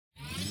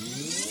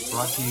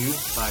brought to you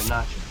by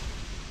Nacha.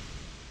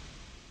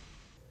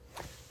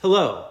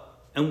 Hello,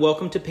 and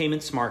welcome to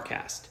Payment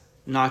Smartcast,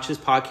 Nacha's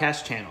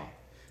podcast channel,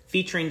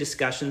 featuring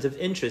discussions of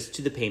interest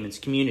to the payments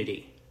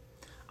community.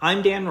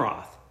 I'm Dan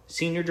Roth,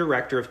 Senior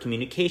Director of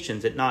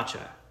Communications at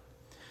Nacha.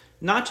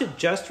 Nacha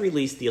just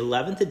released the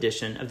 11th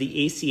edition of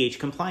the ACH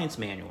Compliance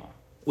Manual,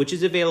 which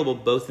is available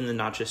both in the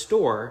Nacha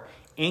store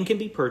and can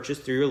be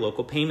purchased through your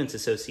local payments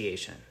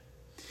association.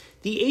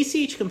 The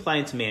ACH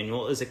Compliance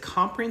Manual is a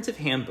comprehensive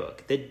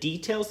handbook that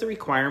details the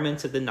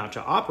requirements of the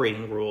Nacha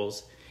operating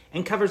rules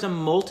and covers a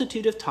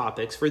multitude of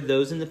topics for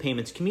those in the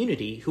payments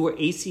community who are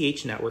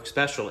ACH network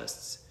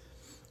specialists.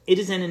 It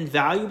is an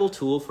invaluable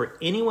tool for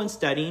anyone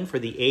studying for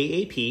the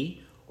AAP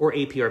or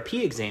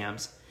APRP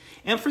exams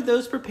and for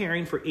those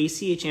preparing for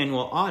ACH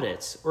annual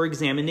audits or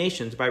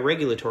examinations by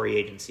regulatory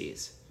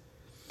agencies.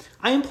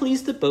 I am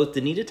pleased that both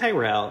Danita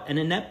Tyrrell and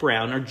Annette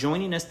Brown are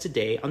joining us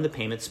today on the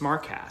Payment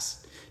Smartcast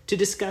to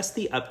discuss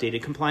the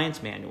updated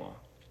compliance manual.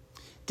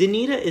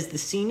 Danita is the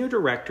Senior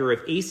Director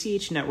of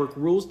ACH Network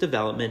Rules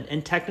Development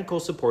and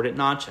Technical Support at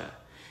Nacha,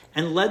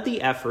 and led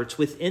the efforts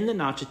within the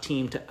Nacha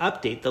team to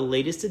update the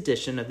latest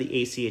edition of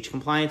the ACH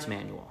Compliance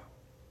Manual.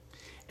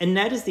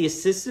 Annette is the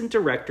Assistant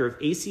Director of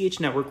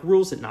ACH Network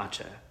Rules at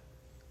Nacha.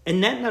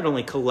 Annette not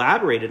only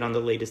collaborated on the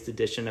latest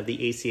edition of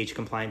the ACH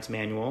Compliance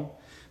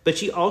Manual, but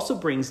she also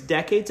brings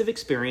decades of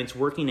experience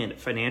working in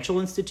financial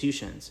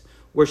institutions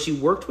where she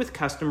worked with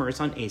customers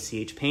on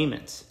ACH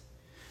payments.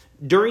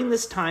 During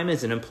this time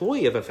as an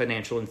employee of a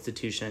financial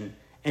institution,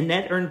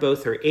 Annette earned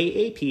both her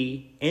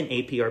AAP and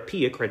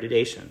APRP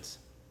accreditations.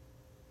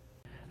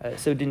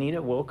 So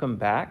Danita, welcome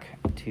back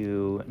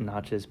to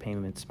Nacha's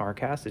Payment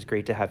Smartcast. It's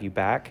great to have you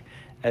back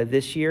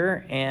this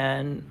year.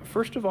 And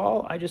first of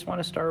all, I just want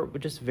to start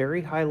with just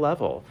very high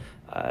level.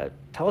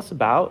 Tell us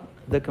about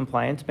the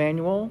compliance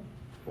manual,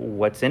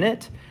 what's in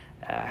it,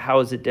 how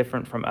is it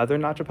different from other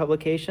Nacha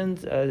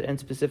publications, and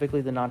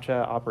specifically the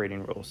Nacha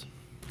operating rules.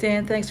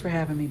 Dan, thanks for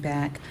having me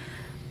back.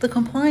 The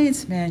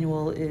Compliance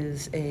Manual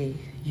is a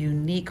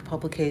unique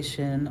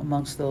publication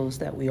amongst those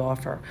that we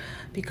offer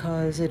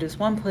because it is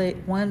one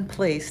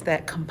place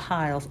that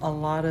compiles a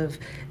lot of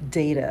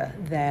data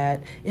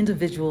that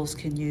individuals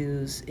can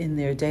use in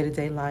their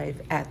day-to-day life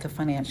at the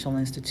financial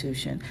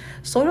institution.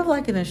 Sort of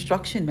like an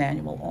instruction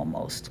manual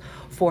almost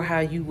for how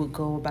you would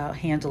go about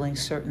handling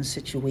certain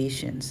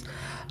situations.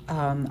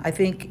 I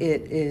think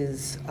it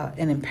is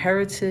an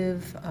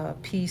imperative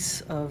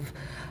piece of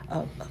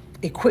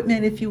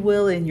equipment, if you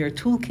will, in your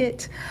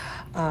toolkit.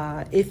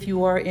 If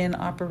you are in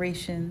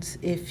operations,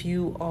 if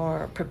you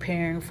are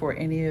preparing for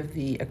any of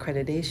the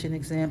accreditation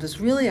exams, it's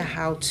really a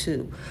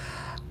how-to.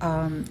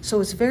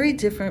 So it's very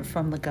different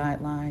from the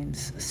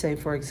guidelines. Say,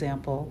 for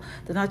example,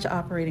 the Nacha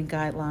operating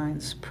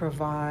guidelines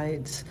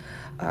provides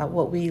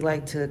what we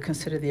like to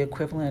consider the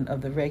equivalent of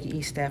the Reg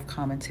E staff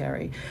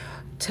commentary.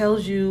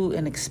 Tells you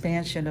an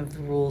expansion of the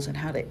rules and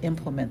how to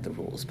implement the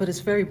rules, but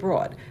it's very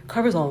broad,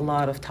 covers a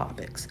lot of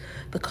topics.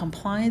 The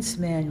compliance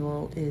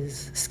manual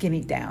is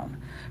skinny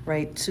down,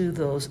 right, to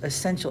those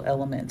essential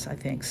elements I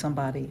think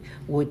somebody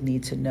would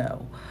need to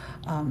know.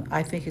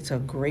 I think it's a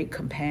great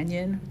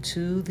companion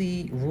to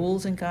the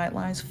rules and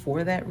guidelines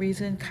for that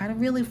reason, kind of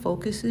really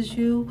focuses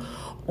you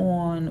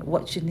on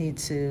what you need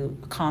to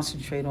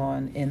concentrate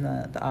on in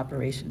the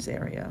operations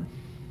area.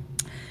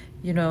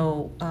 You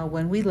know,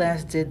 when we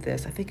last did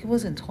this, I think it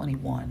was in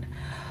 21,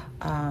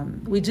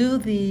 we do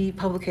the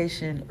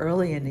publication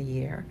early in the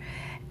year.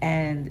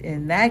 And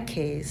in that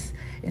case,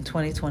 in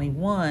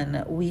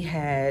 2021, we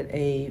had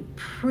a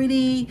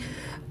pretty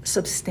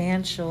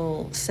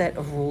substantial set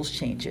of rules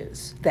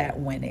changes that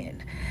went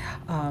in.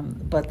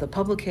 But the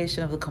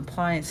publication of the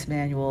compliance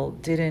manual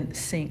didn't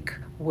sync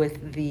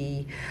with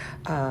the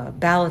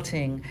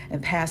balloting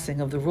and passing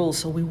of the rules.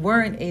 So we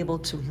weren't able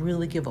to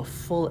really give a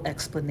full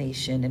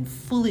explanation and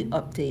fully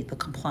update the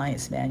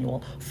compliance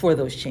manual for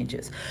those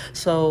changes.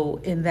 So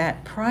in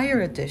that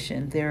prior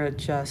edition, there are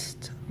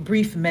just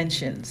brief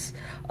mentions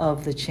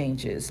of the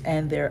changes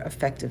and their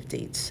effective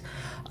dates.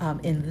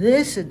 In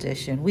this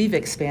edition, we've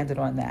expanded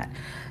on that.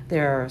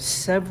 There are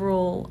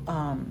several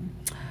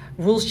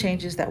rules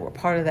changes that were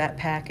part of that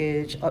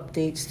package,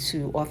 updates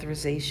to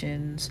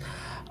authorizations,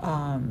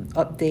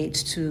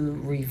 updates to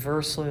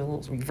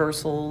reversals,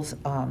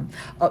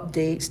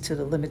 updates to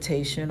the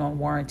limitation on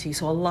warranty.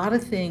 So a lot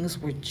of things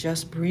were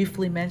just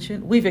briefly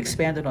mentioned. We've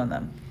expanded on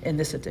them in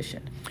this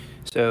edition.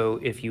 So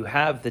if you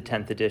have the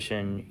 10th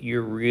edition,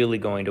 you're really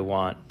going to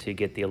want to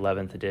get the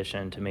 11th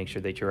edition to make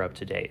sure that you're up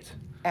to date.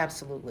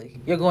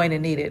 Absolutely. You're going to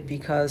need it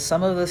because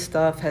some of the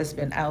stuff has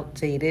been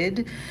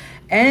outdated.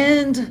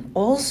 And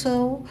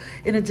also,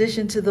 in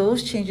addition to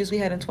those changes we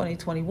had in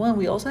 2021,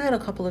 we also had a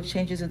couple of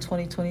changes in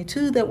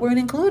 2022 that weren't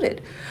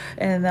included.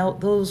 And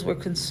those were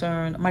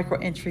concerned micro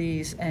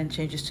entries and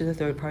changes to the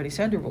third-party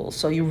sender rules.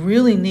 So you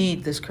really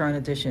need this current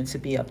edition to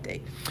be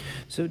updated.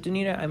 So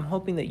Danita, I'm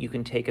hoping that you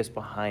can take us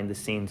behind the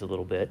scenes a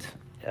little bit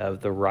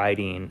of the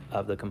writing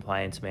of the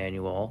compliance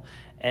manual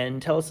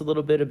and tell us a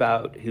little bit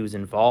about who's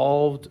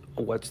involved,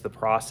 what's the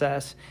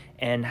process,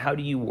 and how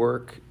do you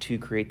work to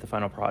create the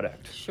final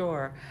product?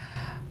 Sure.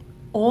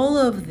 All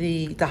of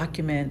the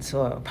documents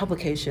or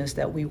publications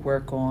that we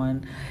work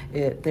on,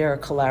 they're a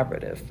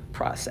collaborative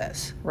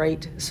process,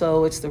 right?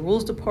 So it's the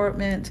rules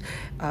department.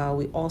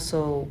 We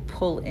also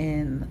pull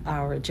in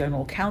our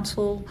general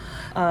counsel.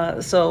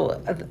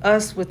 So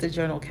us with the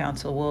general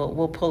counsel,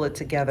 we'll pull it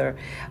together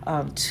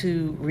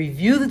to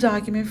review the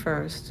document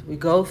first. We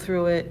go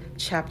through it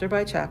chapter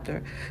by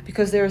chapter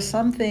because there are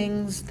some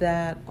things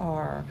that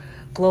are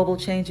global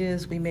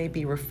changes. We may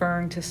be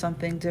referring to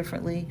something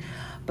differently,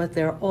 but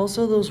there are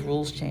also those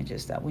rules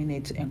changes that we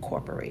need to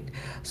incorporate.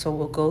 So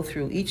we'll go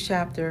through each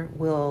chapter,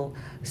 we'll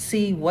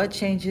see what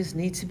changes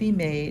need to be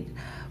made.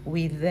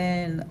 We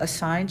then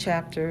assign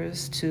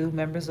chapters to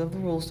members of the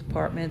rules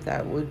department.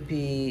 That would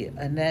be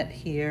Annette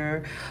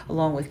here,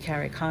 along with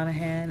Carrie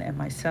Conahan and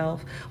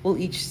myself. We'll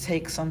each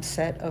take some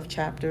set of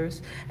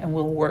chapters and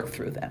we'll work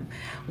through them.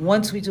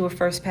 Once we do a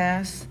first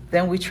pass,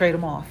 then we trade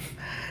them off.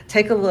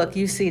 Take a look,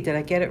 you see, did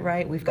I get it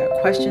right? We've got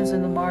questions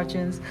in the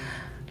margins.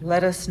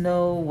 Let us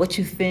know what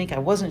you think. I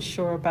wasn't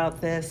sure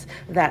about this,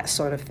 that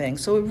sort of thing.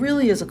 So it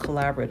really is a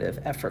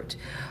collaborative effort.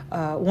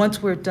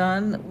 Once we're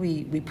done,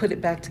 we put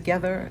it back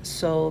together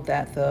so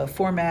that the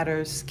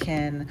formatters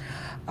can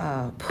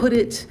put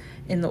it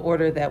in the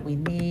order that we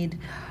need.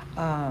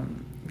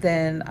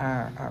 Then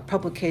our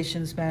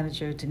publications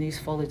manager, Denise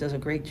Foley, does a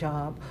great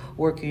job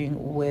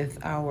working with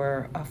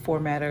our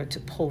formatter to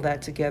pull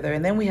that together.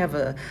 And then we have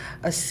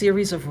a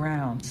series of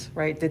rounds,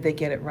 right? Did they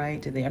get it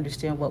right? Did they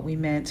understand what we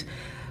meant?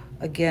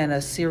 Again,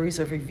 a series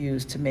of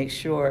reviews to make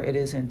sure it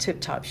is in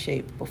tip-top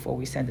shape before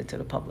we send it to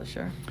the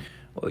publisher.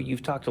 Well,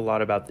 you've talked a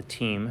lot about the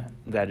team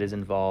that is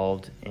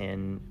involved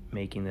in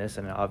making this,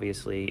 and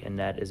obviously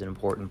Annette is an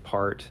important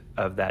part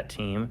of that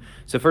team.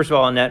 So first of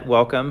all, Annette,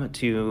 welcome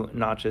to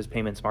Nacha's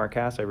Payment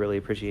Smartcast. I really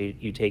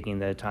appreciate you taking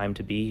the time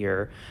to be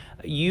here.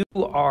 You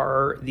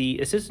are the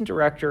Assistant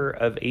Director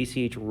of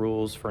ACH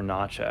Rules for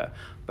Nacha,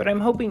 but I'm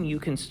hoping you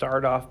can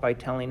start off by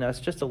telling us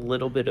just a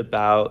little bit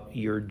about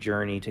your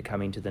journey to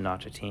coming to the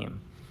Nacha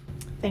team.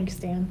 Thanks,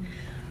 Dan.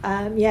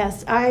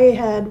 Yes, I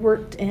had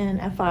worked in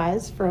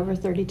FIs for over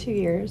 32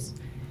 years,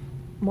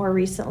 more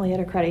recently at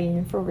a credit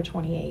union for over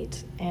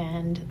 28,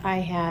 and I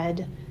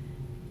had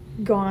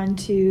gone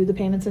to the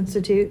Payments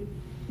Institute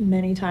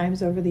many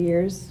times over the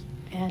years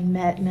and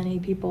met many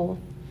people,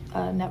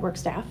 network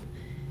staff,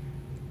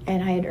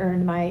 and I had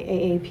earned my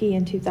AAP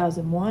in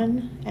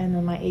 2001 and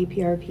then my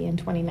APRP in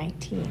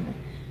 2019.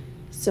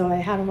 So I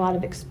had a lot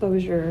of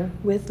exposure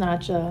with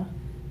Nacha,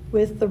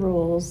 with the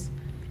rules.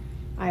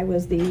 I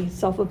was the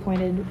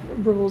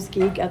self-appointed rules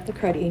geek at the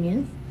credit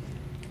union.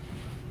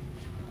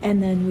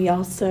 And then we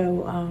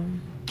also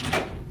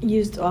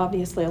used,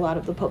 obviously, a lot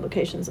of the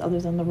publications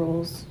other than the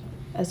rules,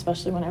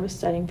 especially when I was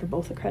studying for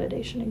both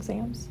accreditation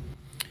exams.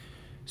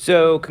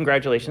 So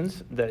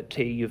congratulations that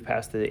you've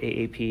passed the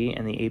AAP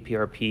and the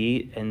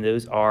APRP, and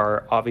those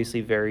are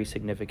obviously very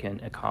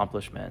significant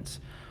accomplishments.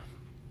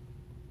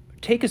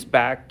 Take us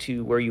back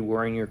to where you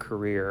were in your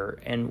career,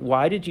 and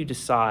why did you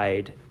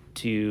decide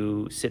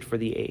to sit for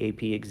the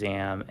AAP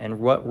exam, and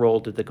what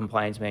role did the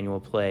compliance manual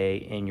play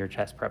in your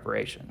test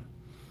preparation?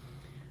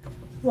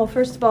 Well,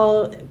 first of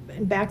all,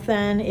 back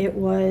then it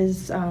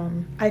was,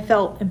 I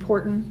felt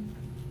important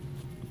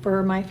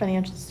for my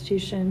financial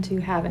institution to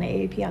have an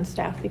AAP on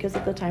staff because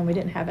at the time we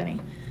didn't have any.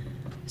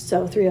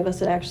 So 3 of us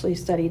had actually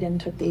studied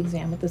and took the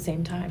exam at the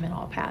same time and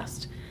all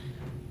passed.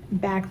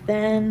 Back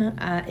then,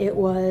 it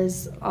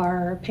was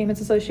our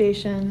Payments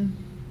Association.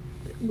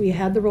 We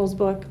had the rules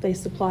book. They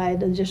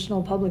supplied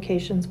additional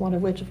publications, one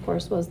of which, of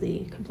course, was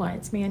the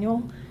compliance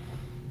manual.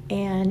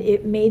 And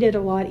it made it a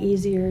lot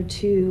easier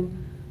to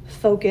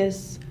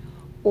focus,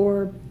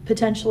 or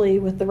potentially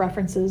with the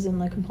references in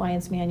the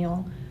compliance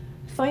manual,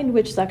 find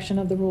which section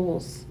of the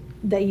rules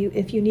that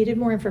if you needed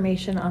more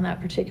information on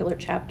that particular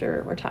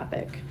chapter or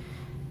topic.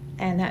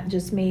 And that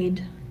just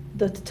made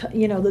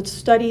the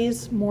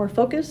studies more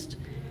focused,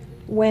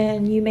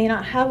 when you may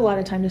not have a lot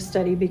of time to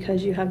study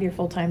because you have your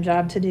full-time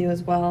job to do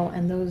as well,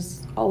 and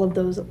all of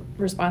those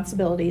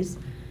responsibilities,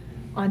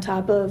 on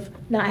top of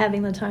not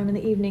having the time in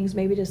the evenings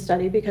maybe to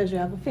study because you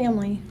have a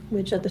family,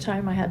 which at the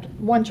time I had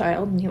 1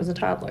 child and he was a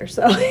toddler,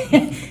 so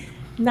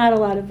not a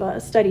lot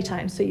of study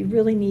time. So you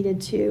really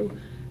needed to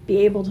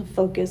be able to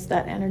focus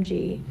that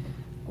energy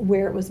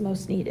where it was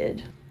most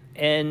needed.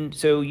 And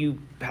so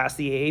you passed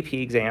the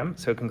AAP exam,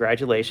 so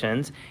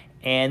congratulations.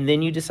 And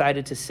then you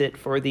decided to sit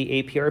for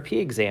the APRP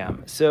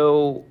exam.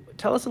 So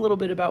tell us a little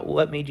bit about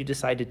what made you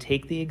decide to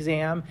take the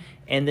exam,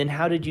 and then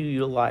how did you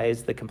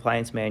utilize the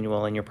compliance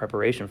manual in your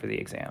preparation for the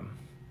exam?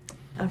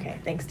 Okay,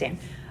 thanks, Dan.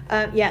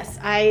 Yes,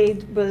 I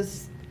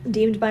was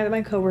deemed by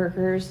my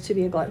coworkers to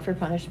be a glutton for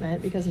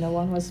punishment because no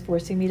one was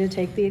forcing me to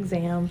take the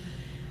exam.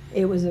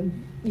 It was a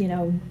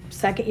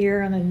second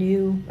year on a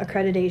new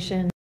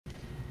accreditation,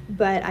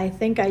 but I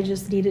think I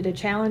just needed a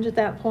challenge at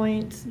that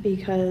point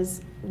because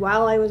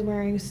while I was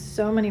wearing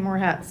so many more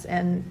hats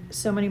and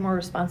so many more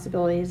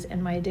responsibilities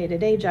in my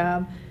day-to-day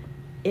job,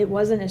 it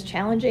wasn't as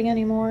challenging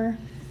anymore.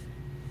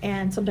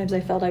 And sometimes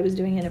I felt I was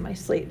doing it in my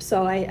sleep.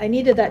 So I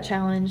needed that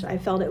challenge. I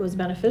felt it was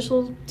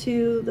beneficial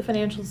to the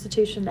financial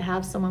institution to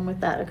have someone with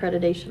that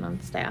accreditation on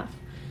staff.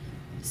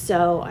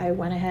 So I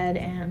went ahead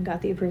and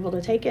got the approval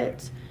to take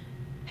it.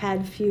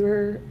 Had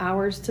fewer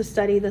hours to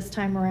study this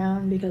time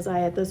around because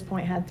I, at this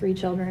point, had 3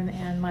 children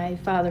and my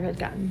father had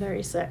gotten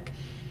very sick.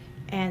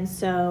 And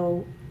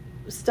so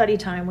study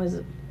time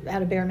was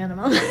at a bare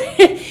minimum.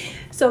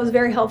 So it was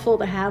very helpful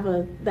to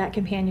have that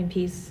companion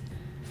piece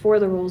for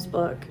the rules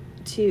book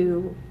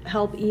to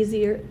help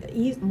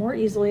more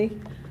easily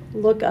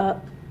look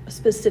up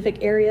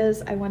specific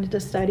areas I wanted to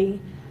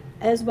study,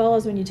 as well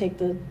as when you take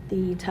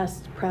the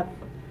test prep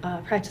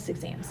practice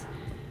exams.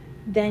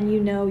 Then you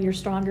know your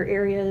stronger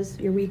areas,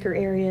 your weaker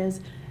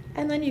areas,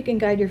 and then you can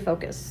guide your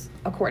focus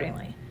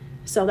accordingly.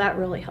 So that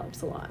really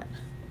helps a lot.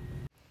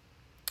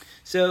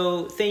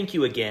 So thank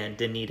you again,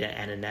 Danita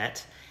and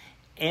Annette.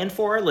 And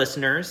for our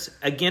listeners,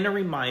 again, a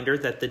reminder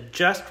that the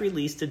just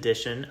released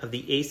edition of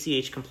the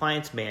ACH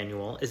Compliance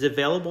Manual is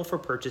available for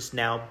purchase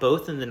now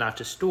both in the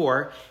Nacha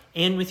store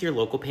and with your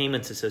local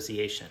payments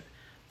association.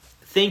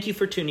 Thank you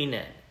for tuning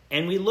in,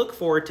 and we look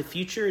forward to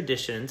future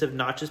editions of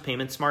Nacha's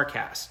Payment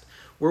Smartcast,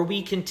 where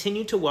we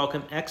continue to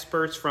welcome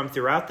experts from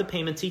throughout the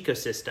payments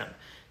ecosystem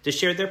to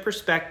share their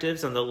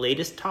perspectives on the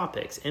latest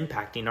topics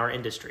impacting our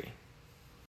industry.